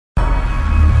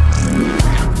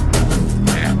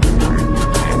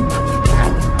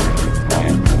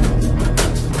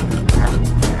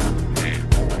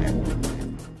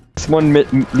one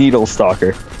needle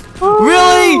stalker.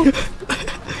 Really?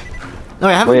 No,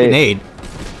 I have a grenade.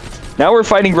 Now we're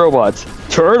fighting robots.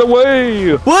 Turn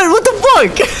away! What the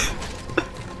fuck?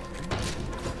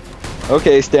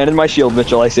 Okay, stand in my shield,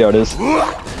 Mitchell. I see how it is.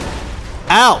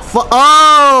 Ow!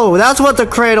 Oh, that's what the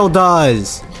cradle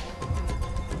does.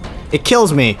 It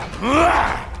kills me.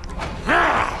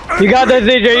 You got this,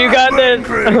 DJ. You got this.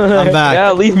 I'm back.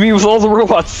 Yeah, leave me with all the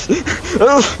robots.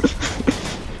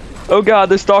 Oh god,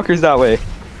 there's stalkers that way.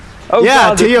 Oh yeah,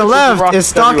 god, to your left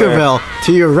is everywhere. Stalkerville.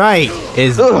 To your right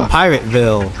is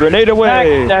Pirateville. Grenade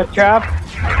away! Death trap.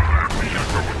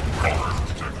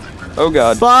 Oh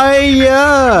god.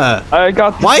 Fire! I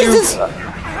got the Why jukes. is this?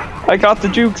 I got the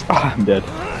jukes. Oh, I'm dead.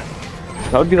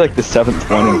 That would be like the 7th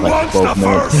one in like 12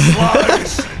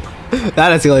 minutes.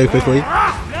 That escalated quickly.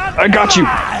 I got you!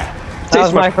 That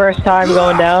was my first time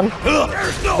going down.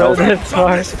 So this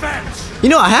far. You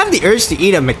know, I have the urge to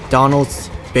eat a McDonald's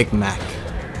Big Mac.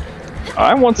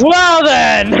 I want some, Well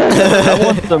then! I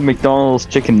want the McDonald's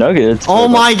chicken nuggets. Oh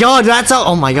my god,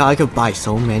 oh my god, I could buy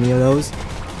so many of those.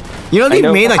 You know they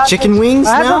made like chicken wings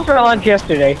I had now? those for lunch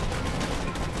yesterday.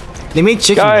 They made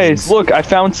chicken wings. Guys, look, I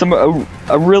found some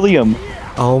Aurelium.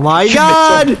 Oh my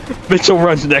god! Mitchell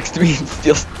runs next to me and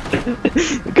steals.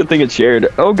 Good thing it's shared.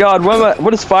 Oh god,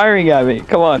 what is firing at me?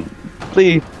 Come on,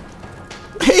 please.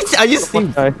 I just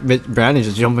think Brandon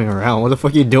just jumping around. What the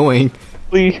fuck are you doing?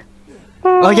 Please.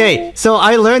 Okay, so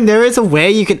I learned there is a way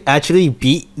you could actually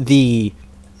beat the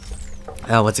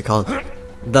what's it called?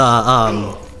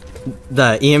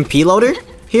 The EMP loader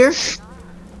here.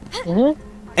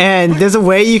 And there's a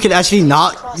way you could actually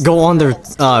not go on the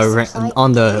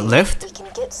lift.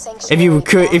 If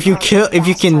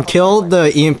you can kill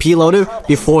the EMP loader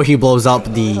before he blows up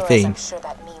the thing.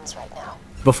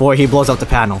 Before he blows up the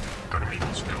panel.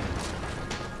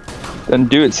 Then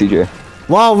do it, CJ.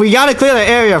 Well, we gotta clear the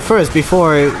area first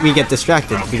before we get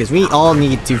distracted, because we all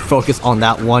need to focus on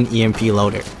that one EMP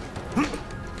loader.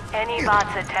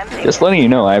 Just letting you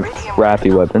know, I have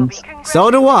crappy weapons. So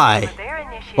do I.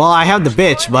 Well, I have the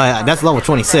bitch, but that's level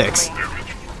 26.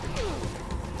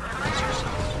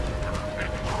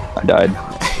 I died.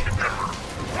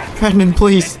 Brandon,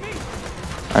 please.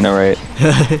 I know, right?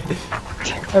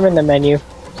 I'm in the menu,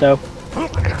 so.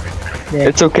 Yeah.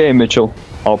 It's okay, Mitchell.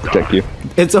 I'll protect you.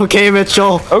 It's okay,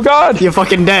 Mitchell. Oh god! You're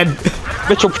fucking dead.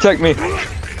 Mitchell, protect me.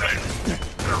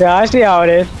 Yeah, I see how it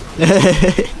is.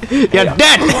 You're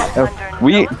dead!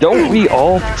 We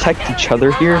all protect each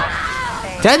other here?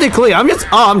 Technically, I'm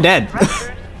dead.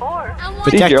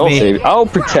 Protect me. I'll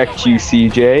protect you,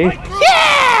 CJ.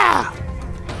 Yeah!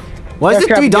 Why is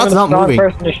the 3 dots not moving?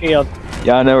 Person to shield.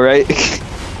 Yeah, I know, right?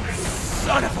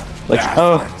 Like,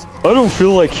 I don't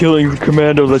feel like healing the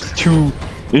commando that's 2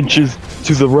 inches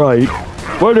to the right.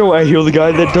 Why don't I heal the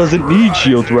guy that doesn't need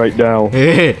shield right now?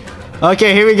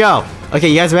 Okay, here we go. Okay,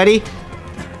 you guys ready?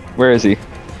 Where is he?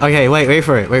 Okay, wait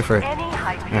for it. Right,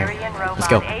 let's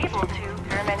go.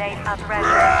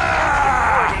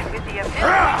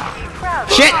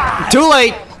 Shit! Too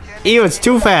late! Ew, it's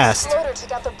too fast.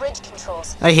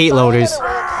 I hate loaders.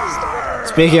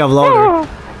 Speaking of loader.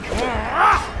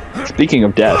 Speaking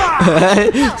of death.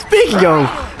 Speaking of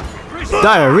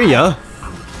diarrhea.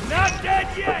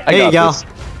 There you go.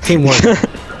 Teamwork.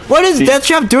 What is Death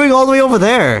Trap doing all the way over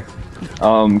there?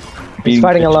 He's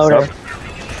fighting a loader.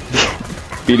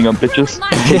 Beating up bitches.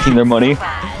 Taking their money.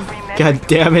 God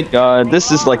damn it. God,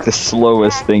 this is like the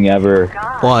slowest thing ever.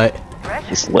 What?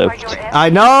 This lift. I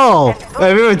know!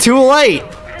 We were too late!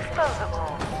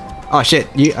 Oh shit,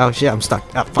 I'm stuck.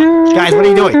 Oh, fuck. Guys, what are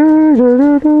you doing?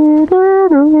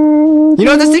 You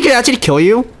know this thing can actually kill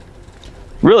you?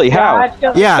 Really? How?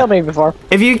 Yeah. Killed me before.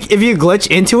 If you glitch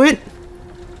into it,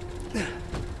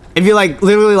 if you like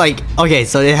literally like, okay,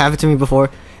 so it happened to me before.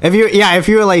 If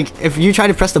you try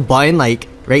to press the button like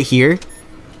right here,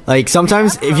 like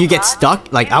sometimes if you get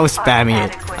stuck, like I was spamming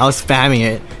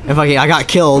it, and fucking I got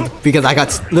killed because I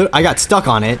got stuck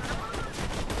on it,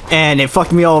 and it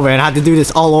fucked me over, and I had to do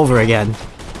this all over again.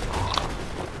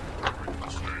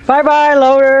 Bye bye,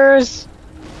 loaders.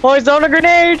 Oh, he's throwing a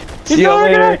grenade. He's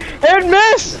throwing a grenade and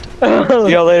miss.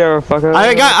 See you later, fucker.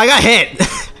 I got hit.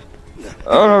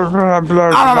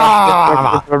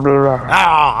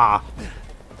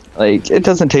 Like, it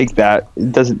doesn't take that.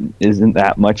 Isn't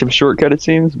that much of a shortcut, it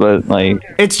seems, but like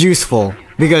it's useful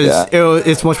because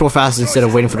it's much more fast instead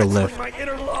of waiting for the lift,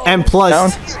 and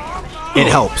plus it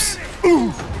helps.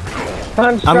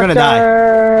 I'm gonna die.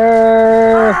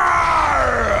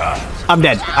 I'm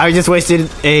dead. I just wasted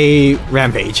a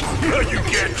rampage.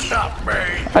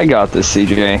 I got this,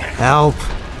 CJ. Help.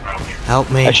 Help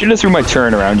me. I should have threw my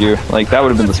turn around you. Like, that would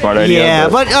have been the smart idea. Yeah,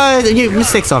 but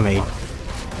mistakes are made.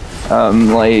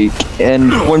 Like,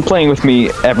 and when playing with me,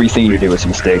 everything you do is a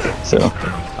mistake. So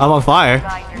I'm on fire.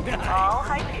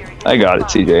 I got it,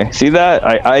 CJ. See that?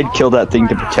 I'd kill that thing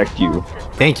to protect you.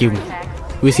 Thank you.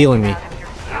 Who's healing me?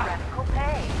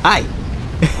 Hi.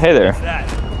 Hey there.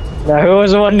 Now, who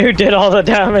was the one who did all the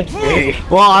damage? Me.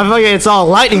 Well, I figure it's all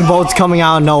lightning bolts coming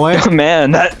out of nowhere.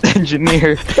 Man, that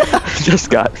engineer just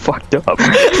got fucked up.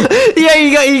 Yeah,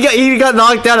 he got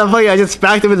knocked out. I just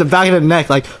smacked him in the back of the neck,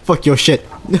 like fuck your shit.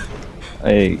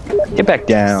 Hey, get back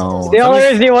down. The only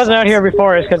reason he wasn't out here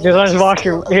before is because he was in his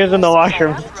washroom. He was in the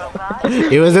washroom.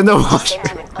 He was in the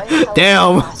washroom.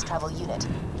 Damn.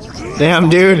 Damn,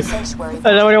 dude. And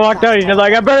then when he walked out, he's just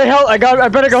like, I better help. I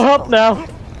better go help now.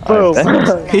 Boom.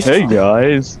 Hey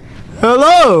guys.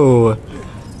 Hello.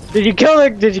 Did you kill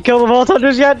the Vault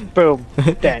Hunters yet? Boom.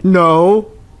 Dead. No.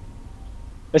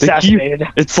 Assassinated.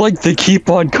 It's like they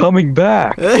keep on coming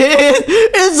back.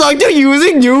 It's like they're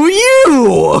using you.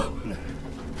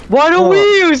 Why don't we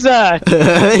use that?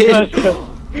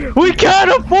 We can't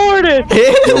afford it.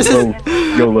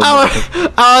 YOLO.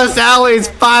 Our salary is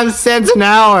 5 cents an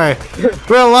hour.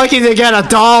 We're lucky to get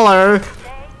 $1.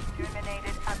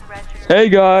 Hey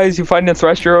guys, you find the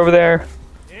thresher over there?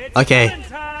 Okay.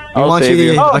 I'll want save you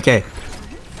to you. okay.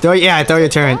 Throw your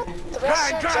turn.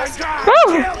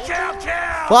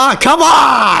 Oh, come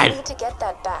on! Need to get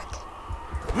that back.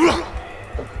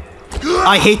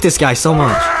 I hate this guy so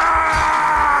much.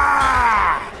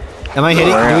 Am I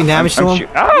doing damage to him?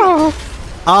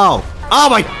 Oh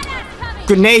my!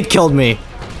 Grenade killed me.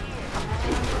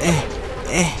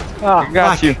 I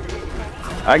got you.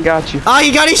 I got you. Oh,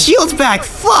 he got his shields back.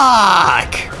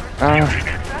 Fuck!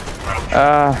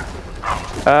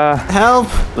 Help!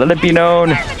 Let it be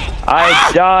known,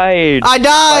 I died. I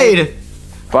died.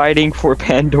 Fighting for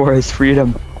Pandora's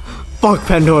freedom. Fuck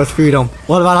Pandora's freedom.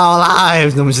 What about our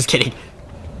lives? No, I'm just kidding.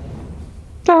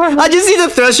 I just see the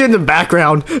Thresher in the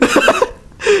background.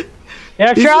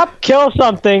 Yeah, Trap, kill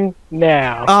something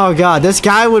now. Oh god, this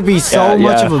guy would be so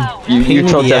much of a You pain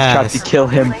told in the Death Trap to ass. kill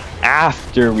him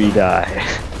after we die.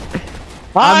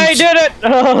 I did it!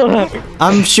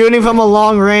 I'm shooting from a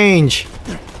long range.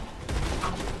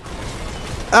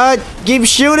 Keep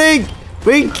shooting.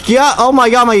 We got. Oh my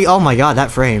god,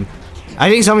 that frame. I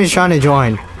think somebody's trying to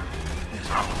join.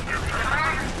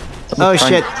 Oh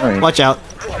shit! Watch out.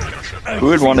 Who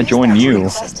would want to join you?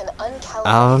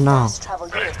 I don't know.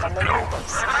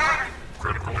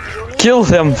 Kill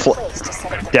him,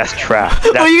 Death Trap.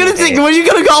 What are you gonna think? What are you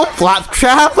gonna call Flap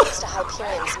Trap?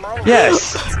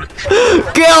 Yes.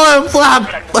 Kill him,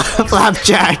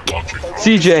 Flapjack.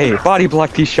 CJ, body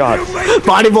block these shots.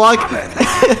 Body block.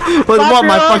 What?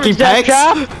 My fucking Death pecs?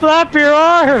 Trap, flap your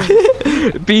arms.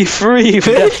 Be free,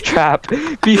 Death Trap.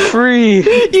 Be free.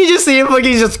 You just see him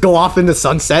fucking just go off in the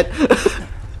sunset.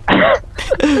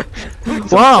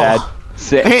 Wow.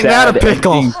 Ain't that a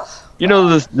pickle? ending. You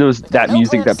know that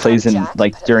music that plays in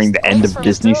like during the end of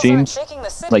Disney scenes,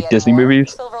 like Disney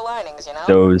movies.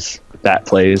 That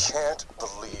plays.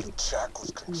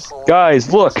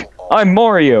 Guys, look! I'm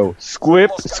Mario!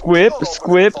 Squip, squip,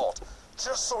 squip!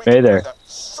 Hey there.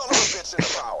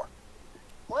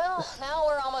 Well, now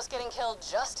we're almost getting killed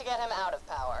just to get him out of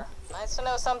power. Nice to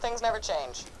know some things never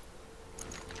change.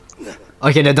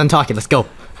 Okay, they're done talking. Let's go.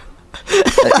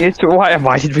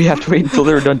 Why did we have to wait until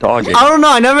they were done talking? I don't know.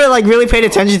 I never like really paid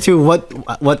attention to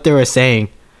what they were saying.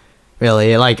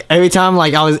 Really, like every time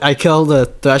like I killed the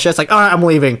Thresher, it's like, alright, I'm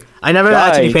leaving. I never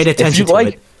actually paid attention to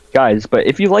it. Guys, but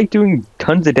if you like doing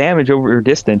tons of damage over a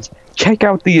distance, check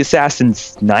out the assassin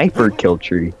sniper kill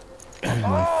tree.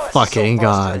 Fucking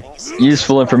god.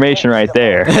 Useful information right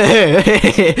there.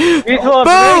 Useful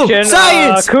Boom! information.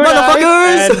 Science,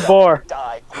 motherfuckers! And bore.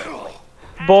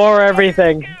 Bore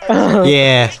everything.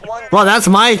 Yeah. Well, that's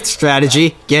my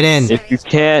strategy. Get in. If you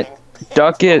can't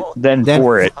duck it, then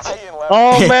bore it.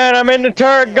 Oh man, I'm in the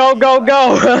turret. Go, go,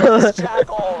 go.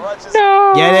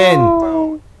 No. Get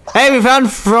in. Hey, we found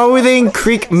Frothing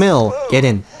Creek Mill. Get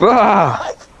in.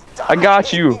 Ah, I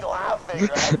got you.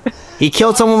 He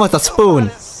killed someone with a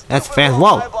spoon. That's fast.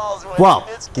 Whoa. Whoa.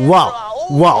 Whoa.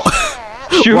 Whoa.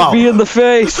 Shoot Whoa. me in the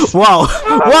face. Whoa.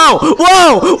 Whoa.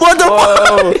 Whoa. What the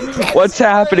fuck? What's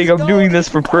happening? I'm doing this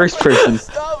from first person.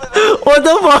 What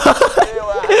the fuck?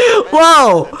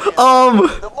 Whoa.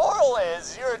 The moral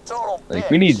is you're a total Like,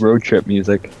 we need road trip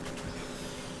music.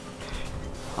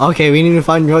 Okay, we need to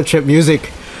find road trip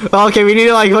music. Okay, we need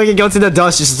to like fucking go to the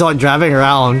dust just start driving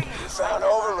around.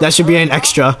 That should be an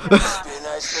extra.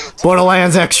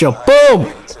 Borderlands extra.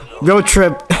 Boom! Road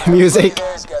trip. music.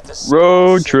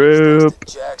 Road trip.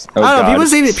 Oh, I don't know.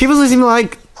 God. People seem to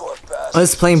like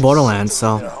us playing Borderlands.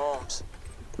 So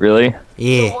Really?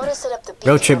 yeah,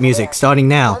 road trip music starting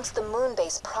now.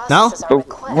 No?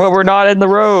 Well, we're not in the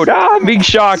road. Ah, I'm being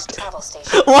shocked.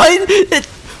 What?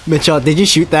 Mitchell, did you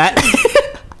shoot that?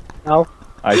 No.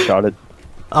 I shot it.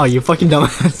 Oh, you fucking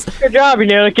dumbass. Good job, you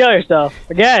nearly kill yourself.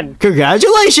 Again.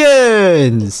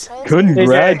 Congratulations!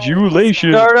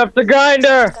 Congratulations. Start up the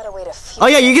grinder! Oh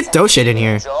yeah, you can throw shit in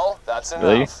here. Angel, that's enough.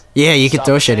 Really? Yeah, you can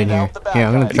throw shit in here. Here,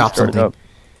 I'm gonna drop Start it something. up.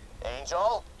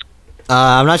 Angel,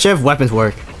 I'm not sure if weapons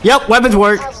work. Yep, weapons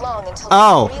work.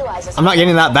 Oh, I'm not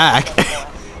getting that back.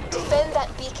 Defend that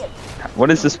beacon.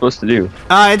 What is this supposed to do?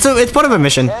 It's part of a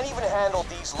mission. can't even handle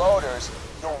these loaders.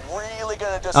 You're really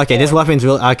gonna disappoint. Okay, this weapon's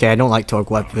real. Okay, I don't like torque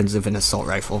weapons of an assault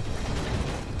rifle.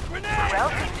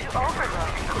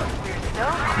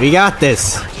 We got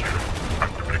this.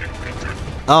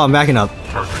 Oh, I'm backing up.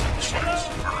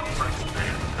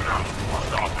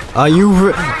 Are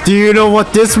you? Do you know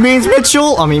what this means,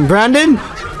 Mitchell? I mean, Brandon?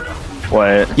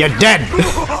 What? You're dead.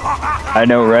 I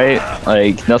know, right?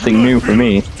 Like, nothing new for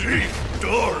me.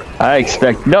 I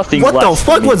expect nothing What the less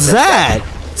fuck from was you. that?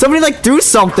 Somebody like threw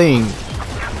something.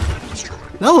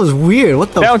 That was weird.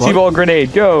 What the Bouncy fuck? ball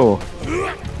grenade, go!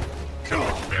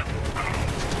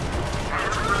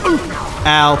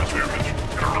 Ow.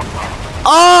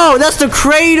 Oh, that's the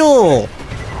cradle.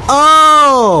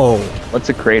 Oh. What's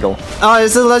a cradle? Oh,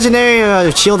 it's a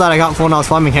legendary shield that I got when I was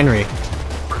farming Henry.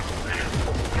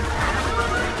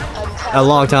 A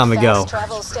long time ago.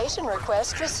 Travel station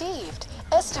request received.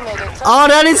 Estimated. Oh,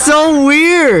 that is so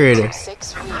weird.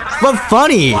 6 weeks. But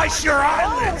funny. No.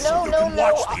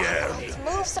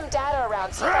 Move some data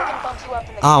around. See if I can bump you up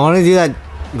in the. Oh, I want to do that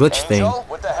glitch thing. Angel,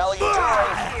 what the hell are you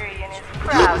doing?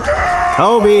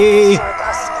 Kobe.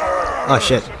 Oh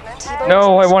shit.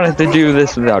 No, I wanted to do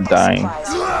this without dying.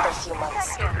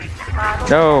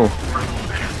 No.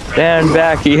 Stand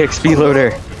back, EXP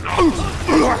loader.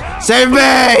 Save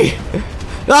me!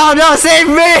 Oh no, save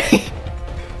me!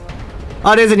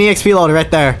 Oh, there's an EXP loader right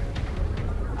there.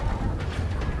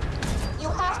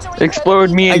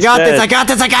 Explode me I instead. got this, I got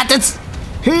this, I got this!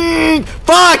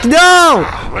 Fuck, no!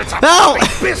 No!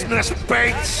 Business,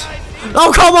 Bates.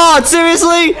 Oh, come on,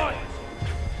 seriously?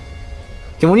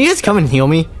 Can one of you guys come and heal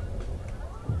me?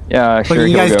 Yeah, Look, sure.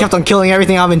 you guys go. kept on killing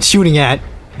everything I've been shooting at.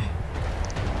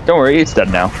 Don't worry, it's dead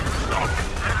now.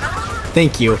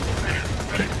 Thank you.